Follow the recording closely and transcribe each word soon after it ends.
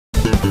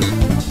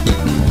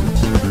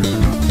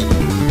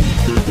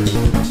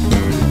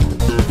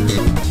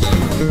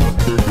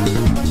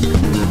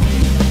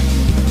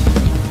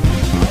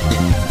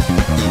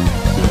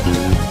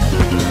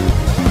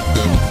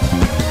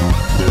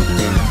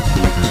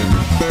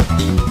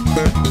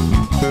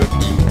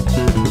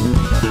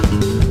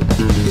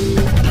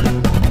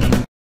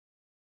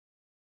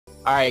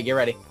Alright, get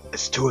ready.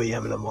 It's 2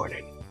 AM in the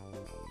morning.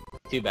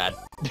 Too bad.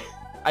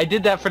 I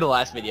did that for the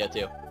last video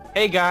too.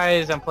 Hey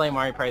guys, I'm playing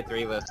Mario Party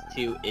 3 with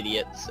two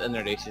idiots.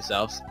 Introduce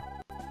yourselves.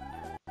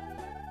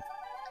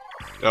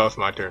 Oh, it's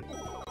my turn.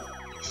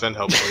 Send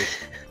help, please.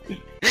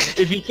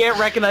 If you can't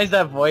recognize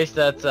that voice,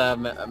 that's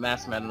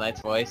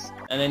MaskedMetaKnight4 voice.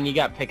 And then you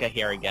got Pika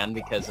here again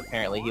because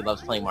apparently he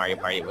loves playing Mario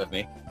Party with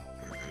me.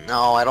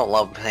 No, I don't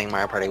love playing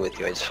Mario Party with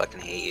you, I just fucking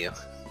hate you.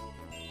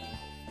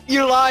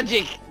 Your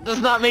logic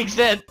does not make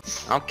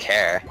sense! I don't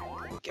care.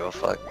 I don't give a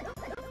fuck.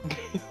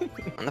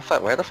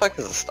 Where the fuck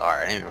is the star?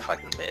 I didn't even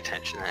fucking pay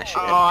attention to that shit.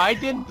 Oh, I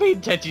didn't pay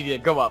attention to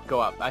it. Go up, go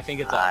up. I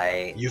think it's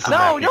up.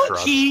 No, don't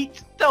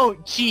cheat!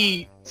 Don't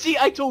cheat! See,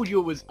 I told you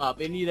it was up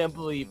and you didn't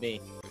believe me.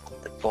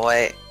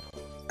 Boy,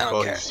 I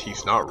don't care.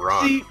 He's not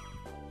wrong.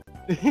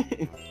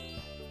 See?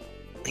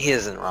 He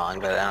isn't wrong,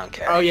 but I don't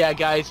care. Oh yeah,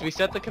 guys, we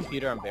set the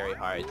computer on very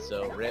hard,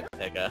 so rip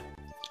Pika.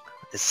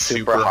 It's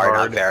super hard,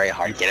 not very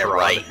hard. Get it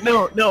right.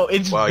 No,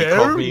 it's wow, very... you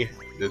called me...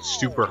 It's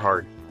super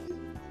hard.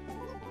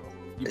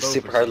 It's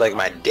super hard like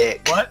my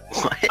dick. What?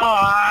 What?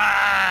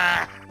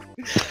 Ah!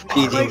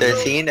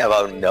 PG-13?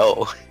 About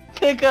no.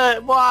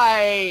 Pika,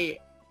 why?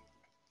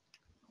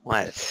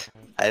 What?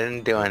 I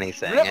didn't do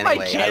anything. Rip my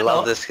Anyway, I channel.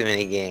 love this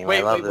minigame.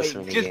 Wait.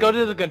 Just go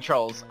to the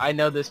controls. I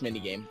know this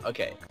minigame.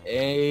 Okay.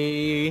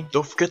 A...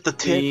 Don't forget the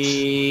tits.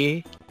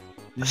 B...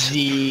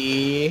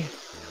 Z...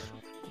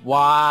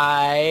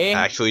 Y...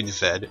 Actually,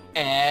 Z.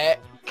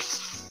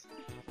 X...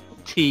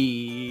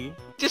 T...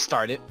 Just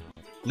start it.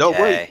 No,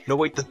 Okay.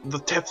 wait, the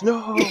tips,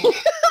 no!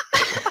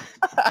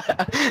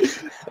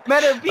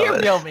 Meta, be a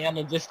real man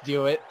and just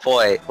do it.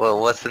 Boy, well,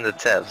 what's in the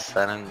tips?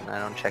 I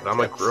don't check. I'm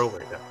like grill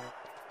right now.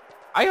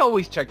 I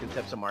always check the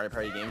tips of Mario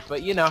Party games,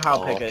 but you know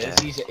how Oh, Pika okay. is.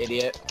 He's an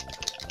idiot.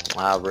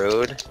 Wow,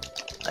 rude.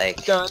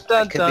 Like, Dun, I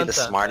dun, could dun, be the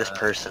dun, smartest dun,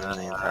 person in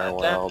the entire dun,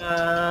 world.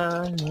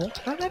 dun.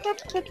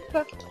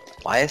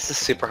 Why is the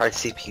super hard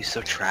CPU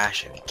so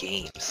trash in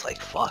games?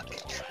 Like, fuck.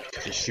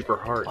 Because it's super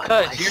hard. Why-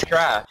 Cause you're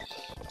trash.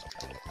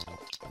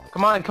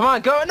 Come on,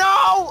 go!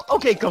 No!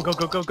 Okay, go!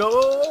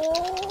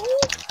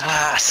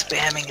 Ah,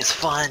 spamming is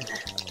fun.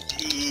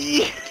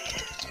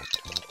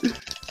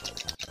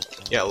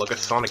 Yeah, look at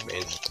Sonic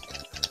Mains.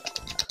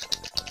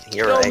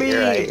 You're Go right,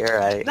 me. you're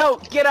right. No,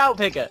 get out,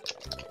 Pika!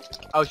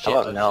 Oh shit!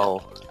 How about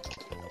no?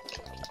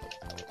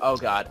 Oh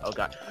god!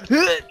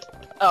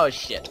 Oh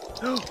shit!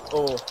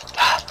 Oh.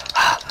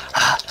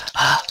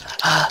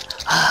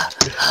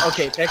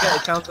 Okay, Pika,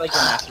 it sounds like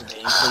you're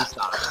masturbating. Please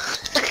stop.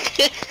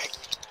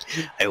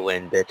 I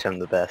win, bitch. I'm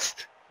the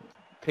best.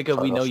 Pika,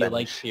 we know you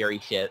like fairy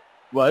shit.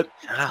 What?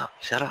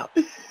 Shut up.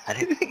 I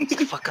didn't. Shut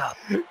the fuck up.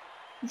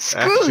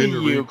 Screw Action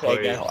you, replay.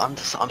 Pika. No,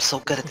 I'm so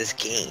good at this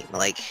game.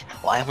 Like,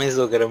 why am I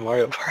so good at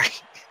Mario Party?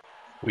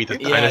 We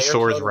the Yeah,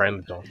 dinosaurs you're ran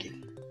the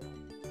donkey.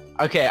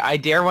 Okay, I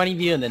dare one of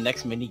you in the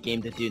next mini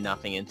game to do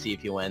nothing and see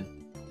if you win.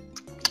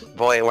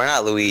 Boy, we're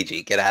not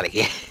Luigi. Get out of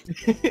here.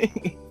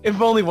 If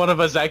only one of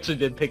us actually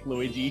did pick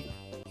Luigi.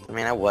 I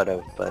mean, I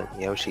would've, but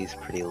Yoshi's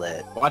pretty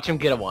lit. Watch him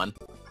get a 1.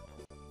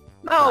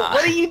 No, Nah.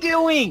 what are you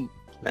doing?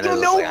 And You it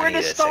looks know like I where need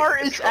the to take star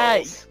is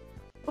at. controls.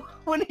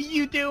 What are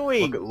you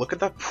doing? Look at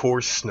that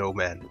poor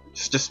snowman.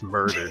 It's just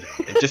murdered.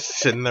 and just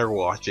sitting there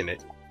watching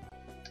it.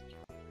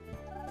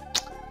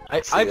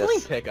 I blame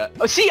Pika.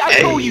 Oh, see, I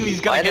told you he's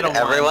gonna Why get a did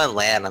 1. everyone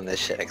land on this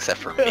shit except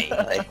for me?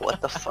 Like,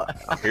 what the fuck?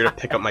 I'm here to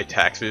pick up my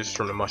taxes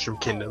from the Mushroom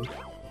Kingdom.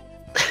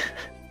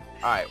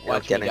 Alright, You're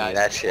watch me, getting guys.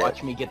 that shit.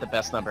 Watch me get the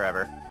best number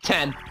ever.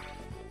 10.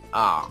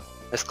 Ah.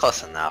 It's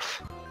close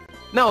enough.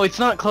 No, it's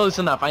not close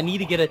enough. I need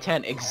to get a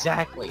 10.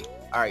 Exactly.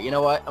 Alright, you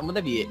know what? I'm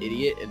gonna be an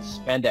idiot and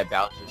spend at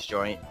Bowser's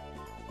joint.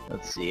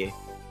 Let's see.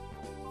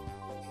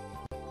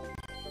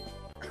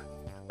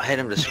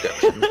 Item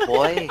description.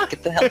 Boy,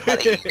 get the hell out of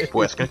here.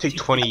 Boy, it's gonna take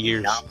 20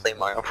 years. Not play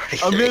Mario Party.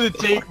 I'm 3 gonna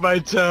anymore. take my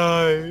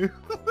time.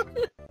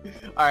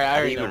 Alright, I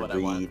already know even what I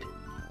want. read.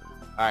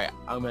 Alright,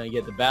 I'm gonna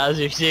get the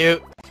Bowser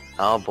suit.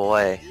 Oh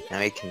boy, now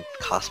he can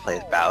cosplay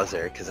as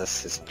Bowser because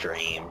that's his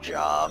dream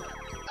job.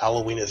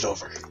 Halloween is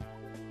over.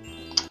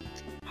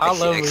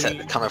 Halloween.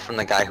 Except coming from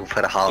the guy who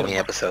put a Halloween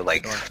episode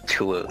like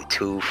two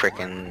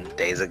freaking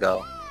days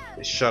ago.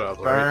 Shut up,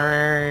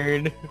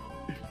 right? Burn.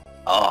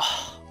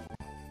 Oh.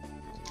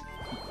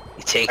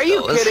 You take Are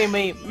you those. kidding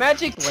me?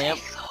 Magic Take lamp.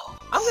 those.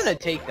 I'm gonna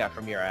take that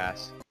from your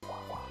ass.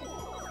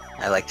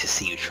 I like to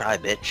see you try,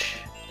 bitch.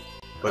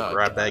 But Oh,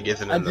 grab bag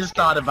isn't I in this just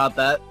game. thought about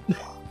that.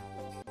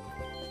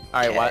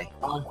 Alright, what?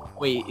 Okay.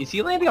 Wait, is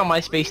he landing on my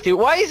space too?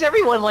 Why is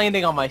everyone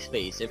landing on my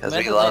space? If Because we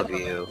Meta love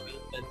landed on you. my space,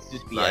 that's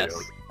just I BS.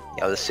 don't.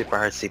 Yo, the super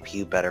hard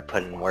CPU better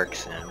put in work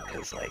soon,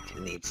 because like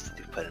it needs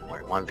to put in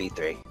work.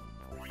 1v3.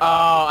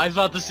 Oh, I was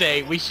about to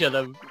say, we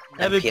should've.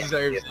 And it MPS,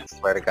 deserves I it.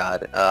 swear to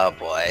God. Oh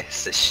boy,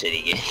 it's a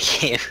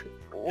shitty game.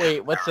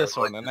 Wait, what's this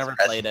one? I never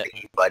played it.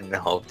 Press the button and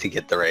hope to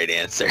get the right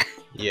answer.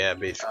 Yeah,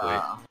 basically.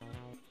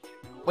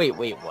 Wait,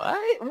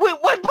 what? Wait,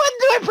 what button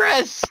do I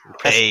press?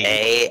 Press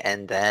A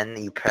and then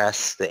you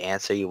press the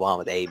answer you want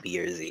with A, B,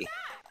 or Z.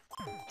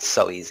 It's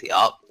so easy.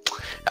 Oh,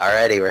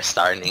 already we're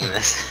starting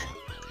this.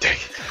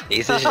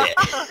 Piece of shit.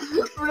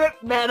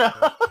 Rip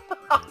meta.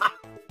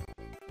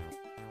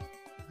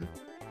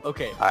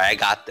 Okay. Alright, I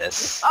got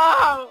this.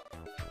 Oh!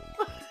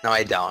 No,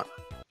 I don't.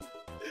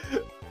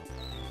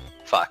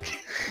 Fuck.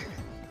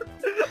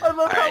 I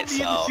love how Alright,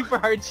 me and the so- super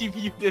hard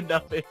CPU did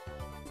nothing.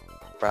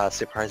 Bro,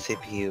 super hard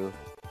CPU.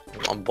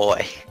 Oh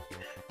boy.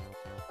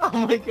 Oh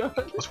my god.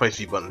 What's my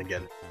Z button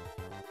again?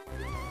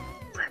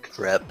 Frick.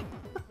 Rip.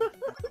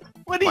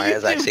 What are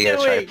Mario's you actually gonna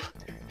doing? try.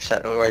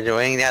 Shut what we're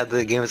doing now.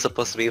 The game is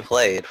supposed to be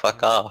played.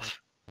 Fuck off.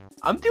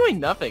 I'm doing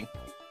nothing.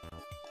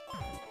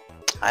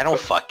 I don't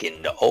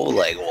fucking know.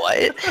 Like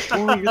what?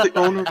 Oh, you're the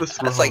owner of the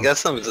throne. That's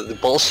some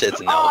bullshit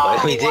to know,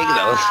 but we dig those.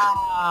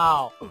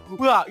 Wow.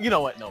 Well, you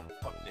know what? No,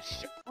 fuck this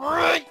shit.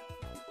 Boy.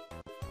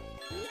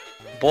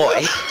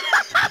 Boy.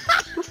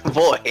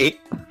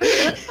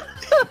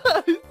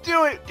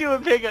 Do it,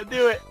 Pika,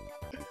 do it.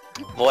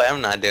 Boy,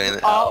 I'm not doing it.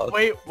 Oh,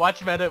 wait,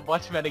 watch Meta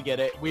get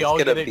it. We It's all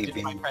gonna get it be just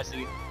B. by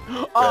pressing it.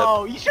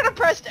 Oh, you should have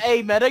pressed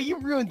A, Meta. You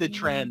ruined the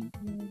trend.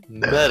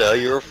 Meta,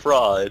 you're a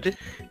fraud.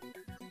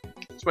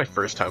 It's my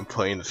first time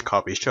playing this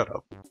copy. Shut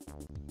up.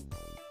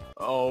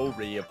 Oh,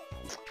 rip.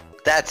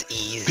 That's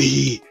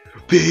easy.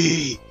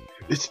 B!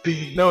 It's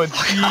B! No, it's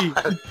B.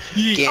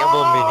 B. Gamble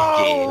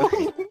Oh!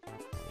 minigame.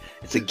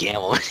 It's a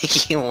gamble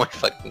minigame. Oh my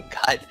fucking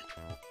god.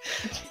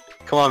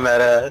 Come on,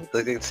 Meta.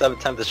 Look, it's 7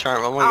 times the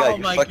charm. Oh my god,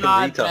 you fucking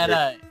retard.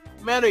 Meta.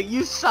 Meta,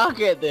 you suck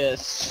at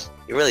this.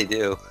 You really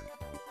do.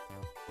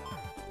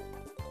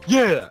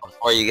 Yeah.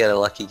 Or you get a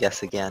lucky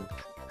guess again.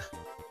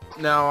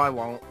 No, I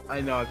won't. I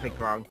know I picked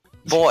wrong.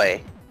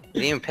 Boy, you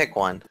didn't even pick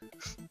one.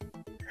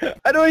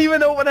 I don't even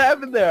know what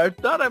happened there. I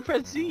thought I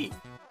pressed Z.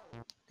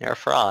 You're a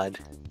fraud.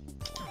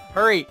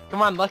 Hurry,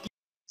 come on, Lucky.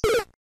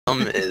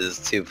 Is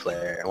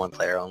 2-player,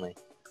 1-player only.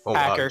 Oh,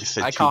 wow, Hacker. you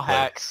said I call 2 player.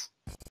 hacks.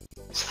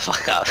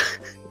 Fuck up.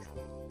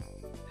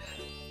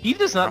 He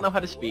does not know how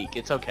to speak.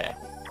 It's okay.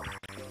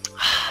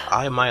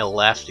 I have my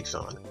elastics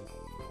on.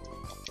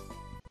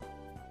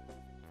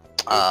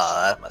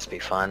 That must be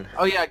fun.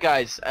 Oh yeah,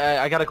 guys,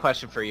 I got a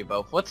question for you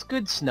both. What's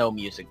good snow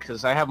music?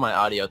 Because I have my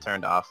audio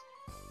turned off.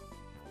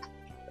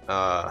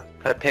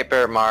 Put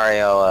Paper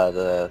Mario,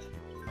 the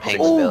Pink's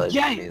Oh, Village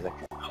yeah. music.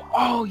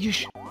 Oh, you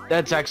should.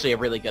 That's actually a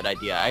really good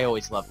idea. I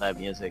always love that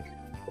music.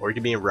 Or you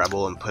can be a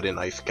rebel and put in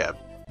Ice Cap.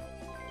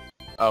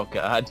 Oh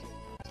god.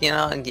 You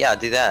know, yeah,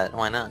 do that.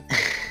 Why not?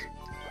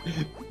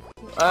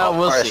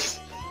 We'll Of see. course,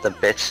 the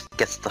bitch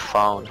gets the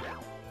phone.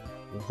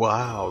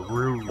 Wow,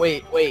 rude.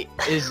 Wait,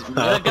 is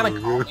Meta gonna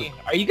call me?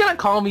 Are you gonna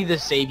call me the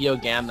savior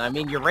again? I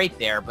mean, you're right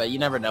there, but you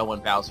never know when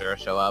Bowser will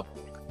show up.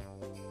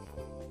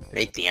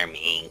 Right there,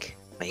 Mink.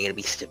 Are you gonna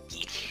be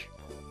stupid?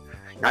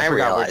 I I forgot where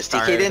realized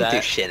Star DK is didn't do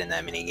at. shit in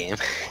that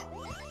minigame.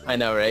 I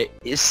know, right?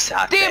 You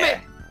suck. Damn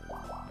there.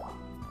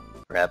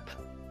 Rep.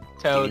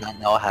 Do you Toad. not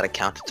know how to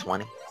count to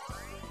 20?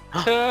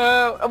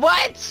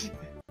 What?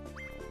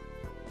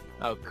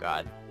 Oh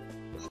god.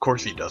 Of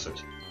course he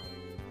doesn't.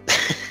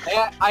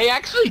 I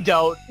actually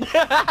don't.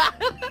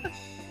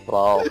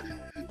 Lol.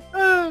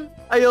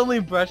 I only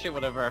brush it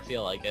whenever I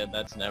feel like it.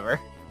 That's never.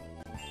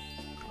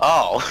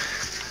 Oh.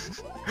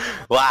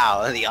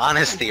 Wow, the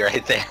honesty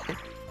right there.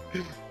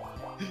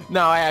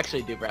 No, I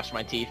actually do brush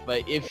my teeth,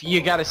 but if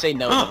you gotta say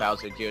no to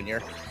Bowser Jr.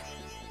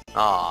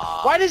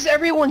 Aww. Why does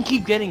everyone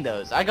keep getting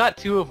those? I got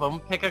 2 of them,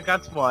 Pika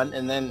got 1,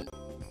 and then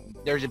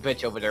there's a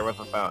bitch over there with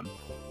a phone.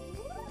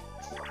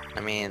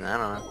 I mean, I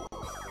don't know.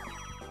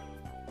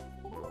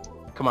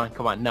 Come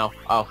on, no.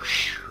 Oh,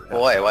 phew.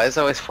 Boy, why is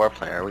it always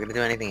 4-player? Are we gonna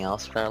do anything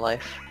else with our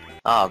life?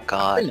 Oh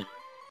god.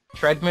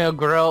 Treadmill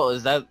grill,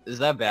 is that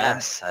bad?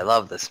 Yes, I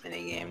love this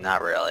minigame.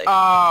 Not really.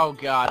 Oh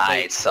god,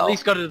 Alright, wait, so- at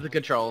least go to the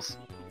controls.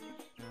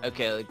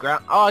 Okay, like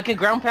ground. Oh, I can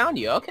ground pound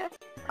you. Okay.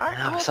 Alright,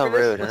 No, I'm so up for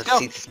this. rude. Let's go.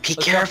 Be Let's go.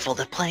 careful,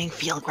 the playing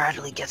field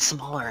gradually gets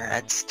smaller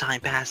as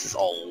time passes.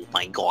 Oh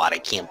my god, I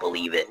can't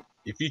believe it.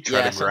 If you try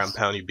Yeah, to ground so-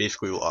 pound, you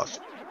basically lost.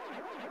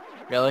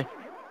 Really?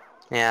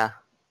 Yeah,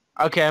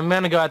 Okay, I'm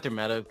gonna go after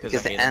Meta because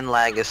because the end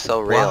lag is so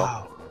real.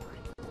 Wow.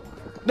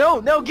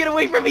 No, get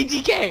away from me,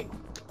 DK!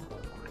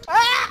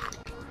 Ah!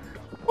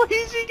 Why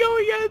is he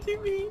going after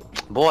me?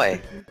 Boy,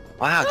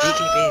 wow,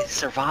 DKB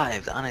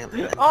survived.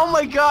 Oh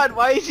my god,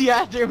 why is he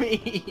after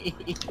me?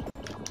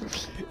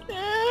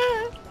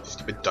 Ah!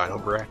 Stupid dino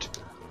brat.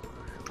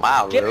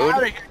 Wow, Get rude.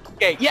 out of here.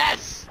 Okay,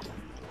 yes!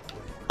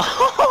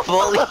 Oh,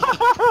 bully.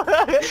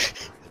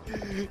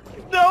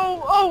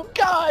 No! Oh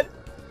god!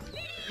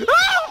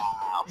 Ah!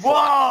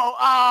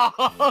 Whoa!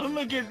 Oh,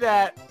 look at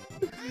that!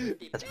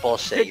 That's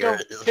bullshit. You're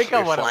pick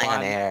up what I flying on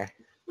want. air.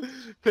 Pick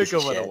Piece up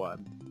of what I shit.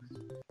 want.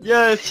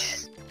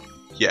 Yes!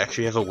 He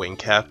actually has a wing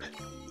cap.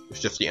 It's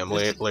just the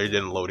emulator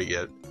didn't load it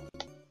yet.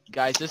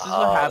 Guys, this is Oh,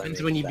 what that happens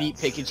makes when you beat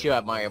sense. Pikachu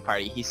at Mario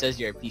Party. He says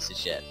you're a piece of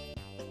shit.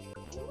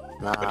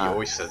 But he Nah.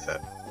 always says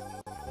that.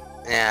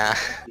 Yeah,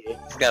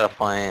 he's got a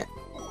point.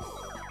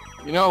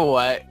 You know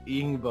what?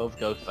 You can both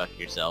go fuck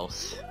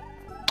yourselves.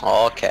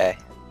 Okay.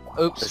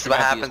 Oops. This is what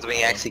happens when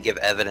you actually give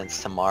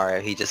evidence to Mario.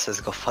 He just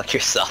says go fuck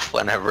yourself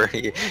whenever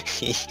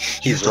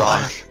he's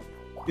wrong.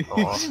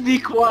 Just be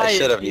quiet. I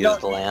should have You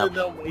used don't the need to lamp.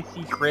 know my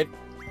secret.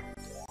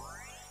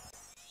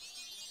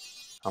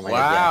 Oh my god.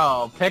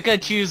 Wow,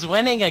 Pikachu's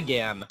winning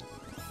again.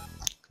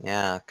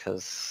 Yeah,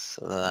 cause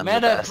I'm the Meta,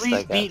 best, I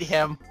please beat guess.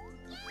 him.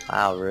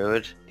 Wow,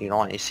 rude. You don't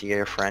want to see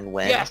your friend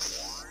win?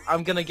 Yes!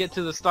 I'm gonna get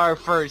to the star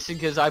first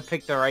because I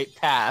picked the right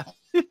path.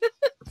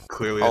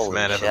 Clearly, this Holy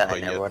man shit, hasn't I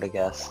played never yet. would have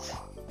guessed.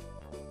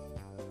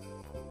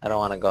 I don't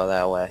want to go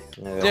that way.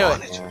 I'm gonna Do go it.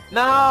 on here.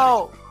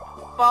 No!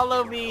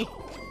 Follow me!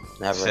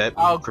 Never. Set.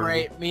 Oh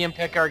great, me and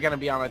Pika are gonna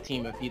be on a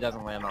team if he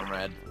doesn't land on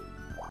red.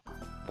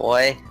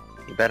 Boy,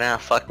 you better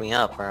not fuck me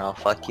up or I'll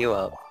fuck you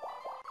up.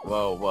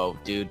 Whoa, whoa,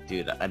 dude,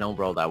 I don't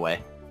roll that way.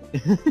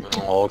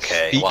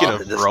 Okay. Speaking of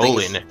this thing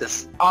rolling.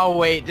 this Oh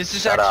wait, this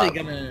is Shut actually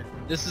up. gonna...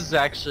 This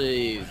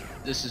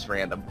is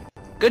random.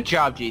 Good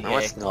job, GJ. No,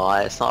 it's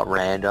not. It's not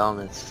random.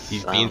 It's.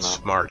 He's I being don't know.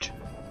 smart.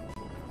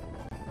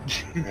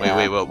 Yeah.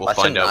 Wait, we'll Watch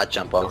find him out. not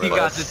jump over He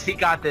got this. this, he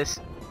got this.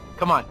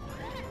 Come on.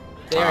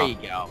 There Oh. you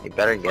go. He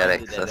better get it,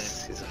 Finally did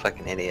cause he's a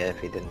fucking idiot if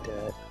he didn't do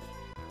it.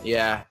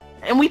 Yeah.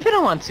 And we put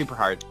him on super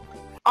hard.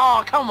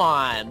 Oh, come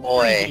on!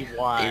 Boy, 3v1.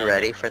 are you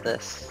ready for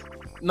this?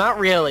 Not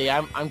really.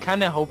 I'm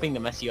kind of hoping to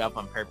mess you up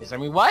on purpose. I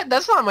mean, what?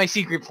 That's not my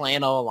secret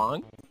plan all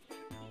along.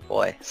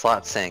 Boy,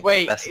 slot sync.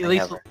 Wait, Best at thing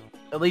least ever.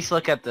 at least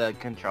look at the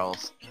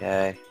controls.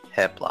 Okay,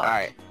 hip lock. All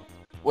right.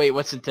 Wait,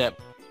 what's the tip?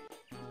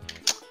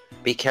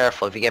 Be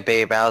careful. If you get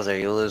Baby Bowser,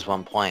 you lose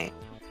 1 point.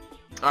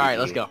 All right,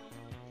 let's go.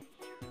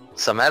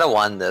 So Meta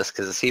won this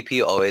because the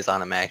CPU always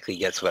automatically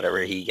gets whatever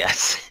he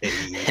gets,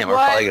 and we're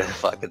What? probably gonna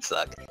fucking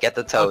suck. Get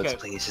the toads, Okay.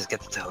 please. Just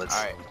get the toads.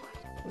 All right.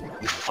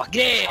 You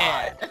fucking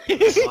Yeah. fraud.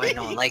 That's why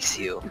no one likes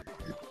you.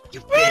 You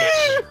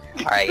bitch.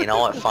 Alright, you know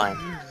what? Fine.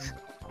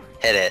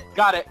 Hit it.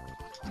 Got it.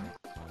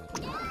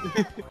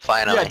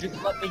 Finally. Yeah,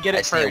 just let me get I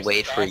it just need first. to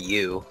wait for okay?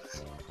 you.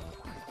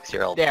 Cause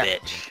you're a There.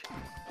 bitch.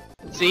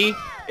 See,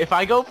 if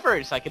I go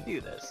first, I can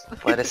do this.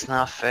 But it's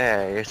not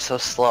fair. You're so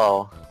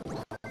slow.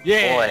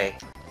 Yeah. Boy.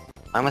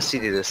 Why must you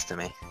do this to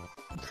me?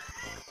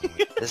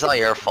 This is all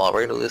your fault.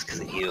 We're gonna lose because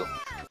of you.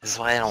 This is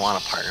why I don't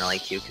want a partner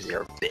like you, because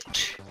you're a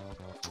bitch.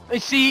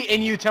 See,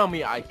 and you tell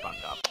me I fuck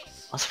up.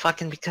 Well, it's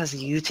fucking because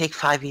you take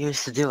 5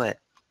 years to do it.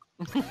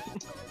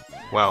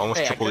 Wow, almost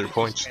Hey, I triple your could've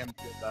points. just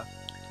spammed it, though.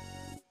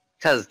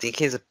 Because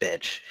DK's a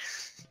bitch.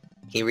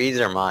 He reads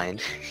your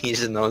mind. He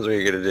just knows what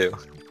you're gonna do.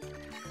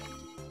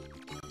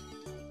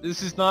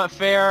 This is not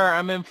fair.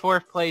 I'm in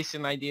 4th place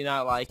and I do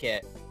not like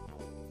it.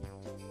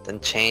 Then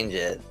change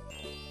it.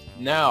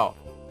 No.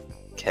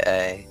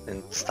 Okay,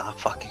 then stop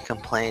fucking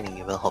complaining,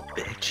 you little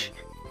bitch.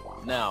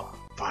 No.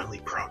 Finally,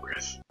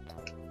 progress.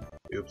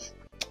 Oops.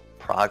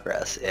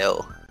 Progress,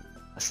 ew.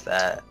 What's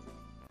that?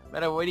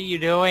 Meta, what are you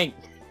doing?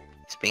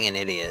 He's being an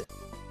idiot.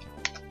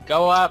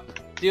 Go up.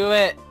 Do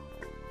it.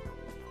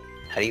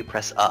 How do you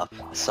press up?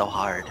 It's so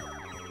hard.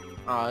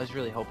 Oh, I was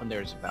really hoping there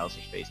was a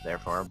Bowser space there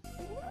for him.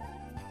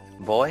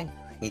 Boy,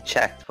 he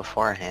checked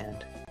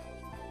beforehand.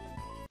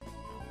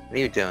 What are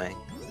you doing?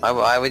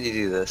 Why would you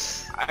do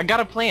this? I got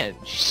a plan.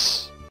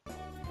 Shh.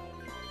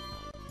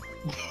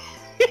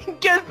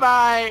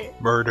 Goodbye.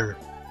 Murder.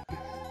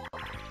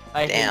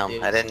 I hate Damn,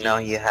 this I didn't know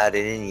game. you had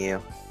it in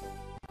you.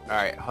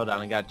 Alright, hold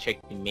on. I gotta check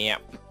the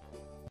map.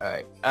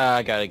 Alright,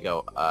 I gotta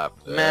go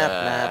up.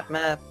 Map.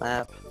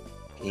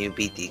 Can you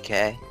beat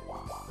DK?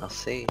 I'll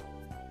see.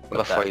 What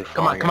Before the- you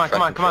Come fall on, come on,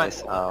 come on, come on.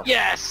 Oh.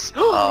 Yes!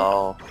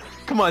 Oh.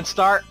 Come on,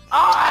 start.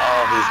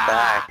 Oh, he's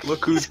back.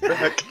 Look who's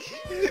back.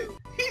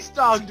 He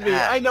stalked He's me.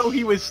 back. I know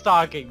he was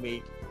stalking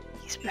me.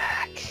 He's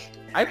back.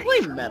 I Ready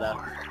blame for Meta.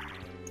 more.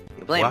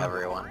 You blame Wow.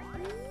 everyone.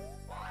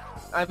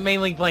 I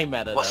mainly blame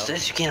Meta, What's though.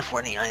 this? You can't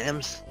afford any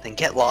items? Then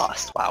get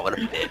lost. Wow, what a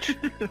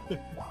bitch.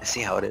 I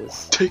see how it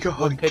is. Take a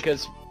When hug.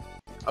 Pika's...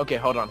 Okay,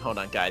 hold on,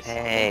 guys.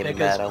 Hey, When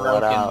Pika's Meta, what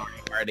broken up?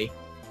 Mario Party.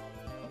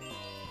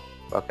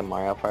 Broken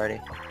Mario Party?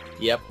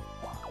 Yep.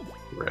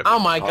 Rip. Oh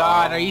my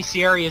god, Oh. are you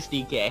serious,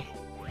 DK?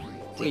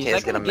 Wait, is DK's that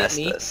gonna gonna get miss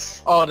me?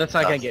 this. Oh, that's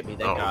not gonna Oh. get me,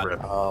 thank Oh, god.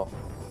 rip. Oh.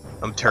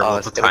 I'm terrible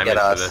it's at the gonna timing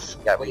get for us. this.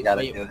 Yeah, we gotta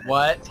Wait, do it.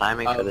 what?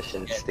 Timing Oh, for this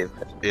shit is shit.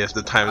 stupid. Yes,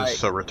 the time is Alright.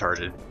 so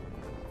retarded.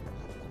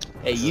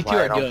 Hey, This you is two why I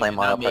are don't doing play it,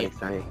 Mario not Party me.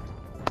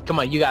 3. Come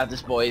on, you got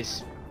this,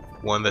 boys.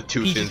 One of the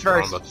two Peaches sins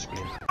wrong first. about this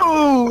game.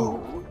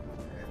 Ooh!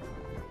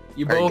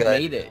 You Very both good.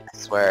 made it. I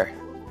swear.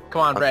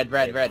 Come on, Okay.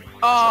 red.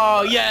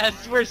 Oh,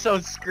 yes, we're so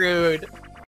screwed.